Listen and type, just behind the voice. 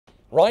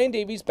Ryan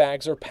Davies'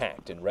 bags are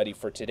packed and ready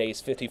for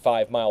today's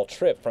 55-mile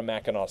trip from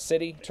Mackinac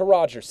City to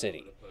Rogers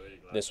City.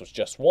 This was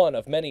just one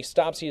of many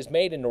stops he has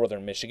made in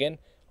northern Michigan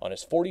on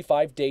his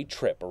 45-day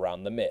trip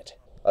around the Mitt.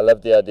 I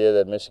love the idea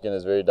that Michigan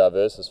is very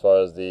diverse as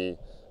far as the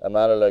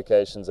amount of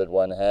locations that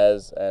one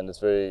has, and it's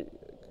very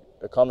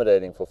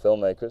accommodating for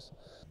filmmakers.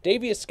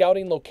 Davey is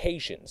scouting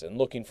locations and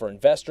looking for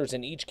investors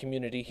in each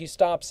community he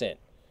stops in.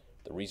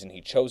 The reason he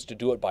chose to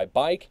do it by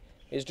bike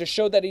is to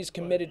show that he's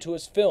committed to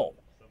his film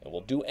and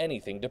will do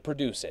anything to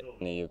produce it.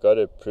 You've got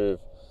to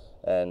prove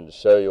and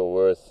show your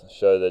worth,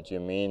 show that you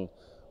mean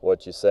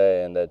what you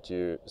say and that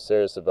you're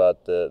serious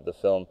about the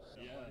film.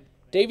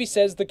 Davey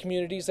says the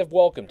communities have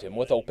welcomed him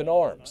with open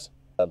arms.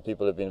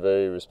 People have been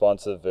very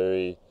responsive,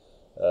 very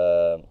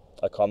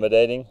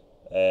accommodating,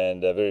 and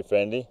very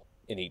friendly.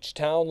 In each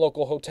town,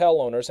 local hotel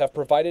owners have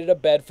provided a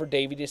bed for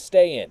Davey to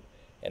stay in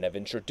and have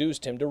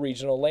introduced him to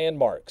regional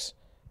landmarks.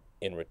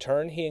 In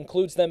return, he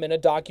includes them in a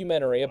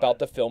documentary about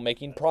the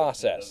filmmaking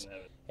process.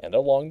 And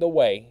along the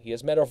way, he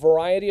has met a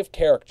variety of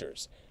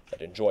characters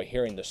that enjoy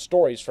hearing the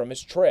stories from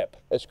his trip.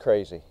 It's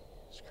crazy.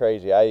 It's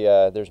crazy.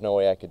 There's no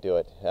way I could do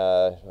it.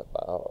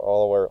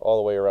 All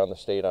the way around the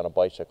state on a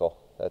bicycle.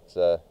 It's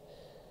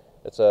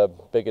a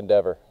big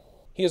endeavor.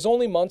 He is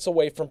only months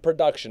away from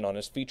production on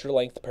his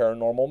feature-length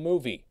paranormal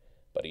movie,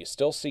 but he is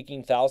still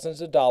seeking thousands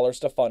of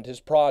dollars to fund his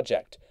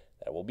project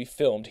that will be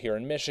filmed here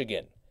in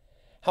Michigan.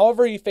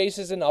 However, he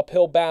faces an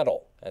uphill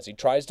battle as he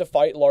tries to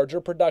fight larger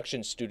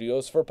production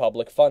studios for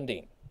public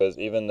funding. Because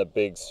even the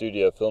big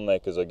studio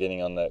filmmakers are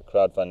getting on the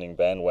crowdfunding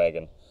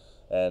bandwagon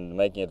and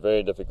making it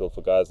very difficult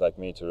for guys like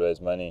me to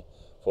raise money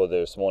for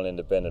their small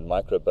independent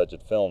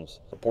micro-budget films.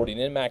 Reporting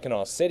in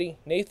Mackinac City,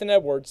 Nathan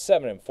Edwards,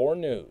 7 and 4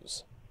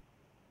 News.